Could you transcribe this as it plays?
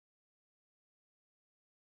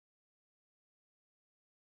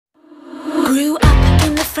Grew up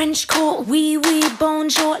in the French court, oui,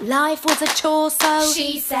 bonjour. Life was a chore, so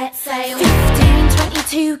she set sail.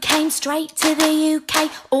 1522 came straight to the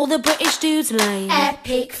UK. All the British dudes lame.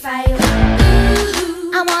 Epic fail.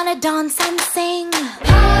 Ooh, I wanna dance and sing.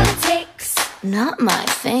 Politics, not my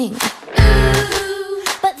thing. ooh.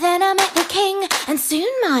 But then I met the king, and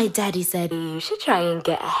soon my daddy said, you should try and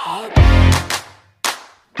get ahead.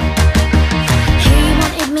 He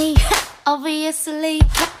wanted me, obviously,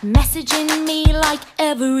 kept messaging me like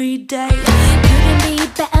every day. Couldn't be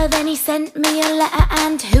better than he sent me a letter,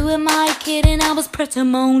 and who am I kidding, I was prêt à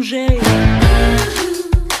manger. Ooh.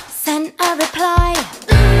 Sent a reply,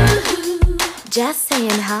 Ooh. just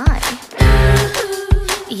saying hi.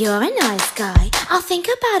 Ooh. You're a nice guy, I'll think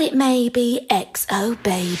about it maybe. XO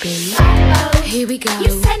baby. Uh-oh. Here we go. You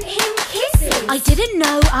sent him kisses. I didn't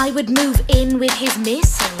know I would move in with his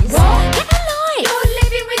missus. What? Get a life. You're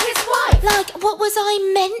living with his wife. Like, what was I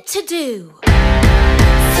meant to do?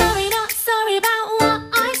 Sorry, not sorry about what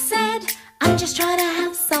I said. I'm just trying to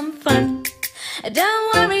have some fun. Don't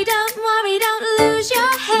worry, don't lose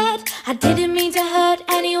your head. I didn't mean to hurt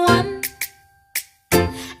anyone.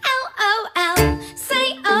 LOL,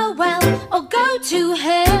 say oh well, or go to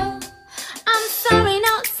hell. I'm sorry,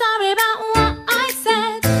 not sorry about what I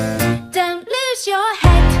said. Don't lose your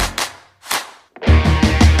head.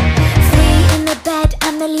 3 in the bed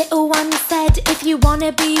and the little one said, if you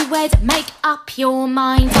wanna be wed, make up your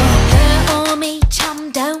mind. Her or me,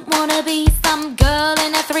 chum, don't wanna be some girl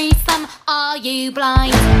in a threesome. Are you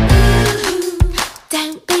blind? Ooh.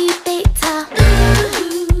 Don't be bitter,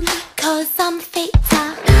 Ooh. 'cause I'm fitter.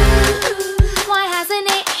 Ooh. Why hasn't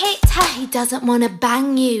it hit her? He doesn't wanna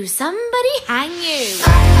bang you. Somebody hang you.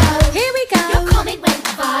 Uh-oh. Here we go. Your comment went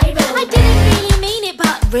viral. I didn't really mean it,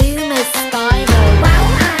 but rumours spiral. Wow,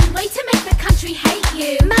 and way to make the country hate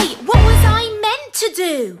you. Mate, what was I meant to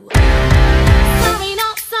do? Sorry,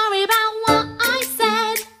 not sorry about what I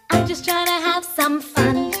said. I'm just trying to have some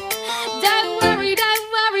fun. Don't worry,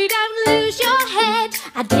 don't lose your head.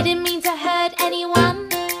 I didn't mean to hurt anyone.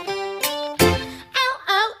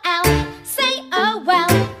 LOL, say oh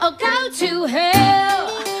well, or go to hell.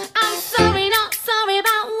 I'm sorry, not sorry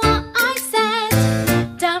about what I said.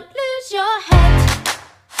 Don't lose your head.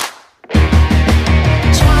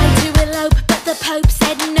 Tried to elope, but the Pope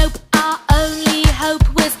said nope. Our only hope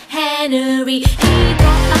was Henry. He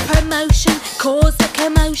got a promotion, caused a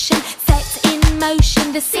commotion, set in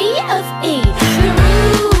motion the C of E. The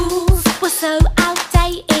rules were so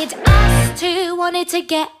outdated. Us two wanted to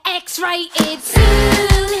get X-rated.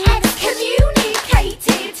 Soon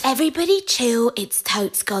Excommunicated. everybody chill, it's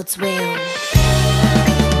totes God's will.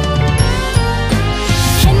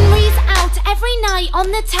 Henry's out every night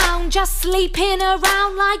on the town, just sleeping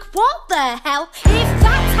around like what the hell? If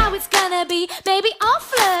that's how it's gonna be, maybe I'll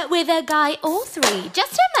flirt with a guy or 3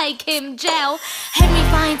 just to make him gel. Henry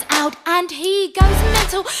finds out and he goes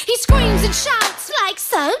mental. He screams and shouts like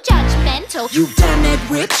so judgmental. You damn it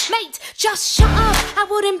witch! Mate, just shut up. I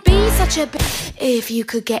wouldn't be such a bitch if you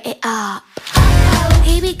could get it up. Uh-oh.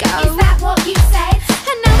 Here we go. Is that what you said?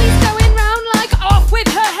 And now he's going round like off with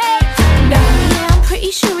her head. No. Yeah, I'm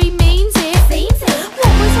pretty sure he means it. Seems it.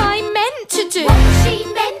 What was I meant to do? What was she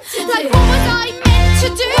meant to do? Like, what was I meant to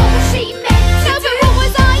do? What was she meant to No, do? but what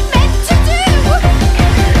was I meant to do?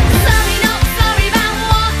 Sorry, not sorry about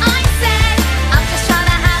what I said. I'm just trying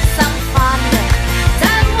to have some fun.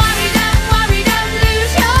 Don't worry, don't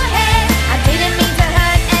lose your head. I didn't mean to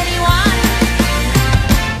hurt anyone.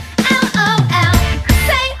 LOL,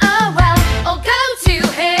 say oh well, or go to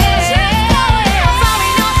hell. Sorry,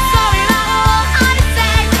 not sorry about what I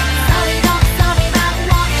said. Sorry, not sorry about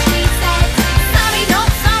what she said. Sorry, not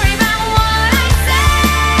sorry about what I said.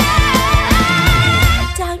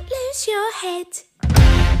 Don't lose your head.